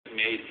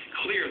made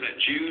clear that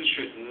Jews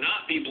should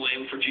not be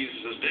blamed for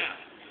Jesus' death.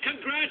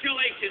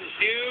 Congratulations,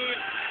 Jews!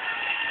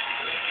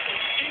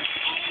 It's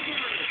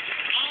over!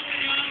 Ali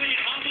Ali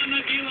Hava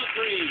Nagila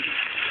free!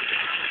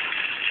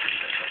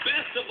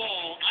 Best of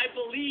all, I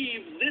believe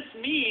this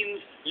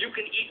means you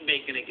can eat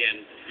bacon again.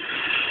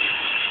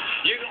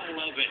 You're gonna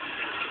love it.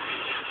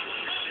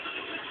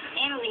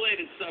 On a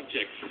related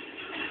subject,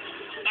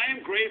 I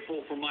am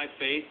grateful for my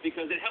faith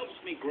because it helps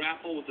me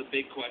grapple with the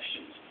big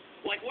questions.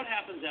 Like, what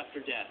happens after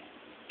death?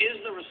 Is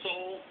there a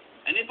soul?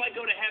 And if I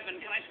go to heaven,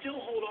 can I still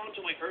hold on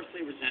to my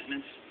earthly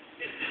resentments?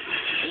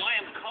 Well, I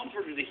am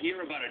comforted to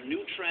hear about a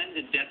new trend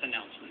in death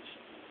announcements.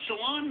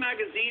 Salon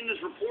magazine is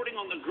reporting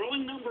on the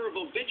growing number of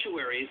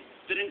obituaries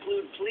that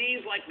include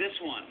pleas like this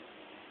one.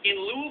 In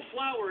lieu of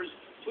flowers,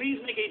 please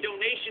make a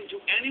donation to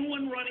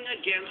anyone running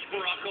against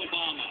Barack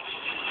Obama.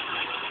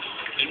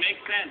 It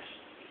makes sense.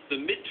 The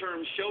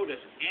midterms showed us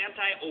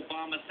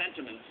anti-Obama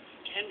sentiments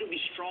tend to be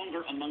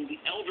stronger among the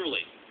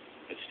elderly.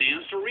 It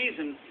stands to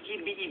reason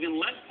he'd be even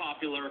less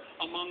popular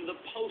among the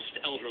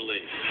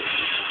post-elderly.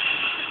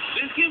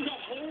 This gives a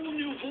whole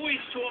new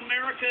voice to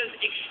America's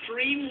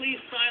extremely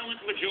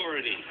silent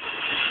majority.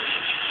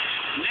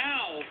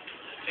 Now,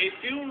 a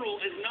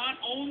funeral is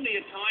not only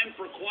a time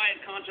for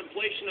quiet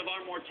contemplation of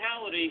our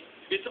mortality,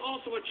 it's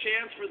also a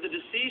chance for the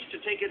deceased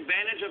to take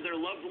advantage of their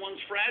loved one's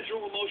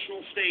fragile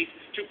emotional state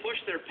to push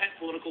their pet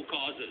political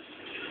causes.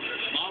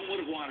 Mom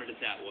would have wanted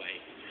it that way.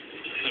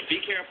 But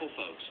be careful,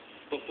 folks.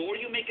 Before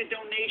you make a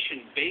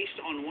donation based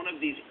on one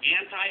of these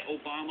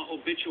anti-Obama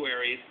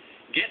obituaries,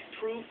 get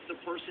proof the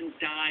person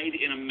died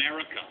in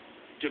America.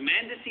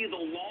 Demand to see the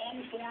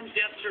long-form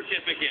death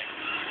certificate,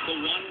 the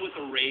one with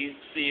the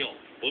raised seal.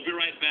 We'll be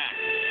right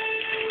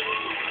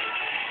back.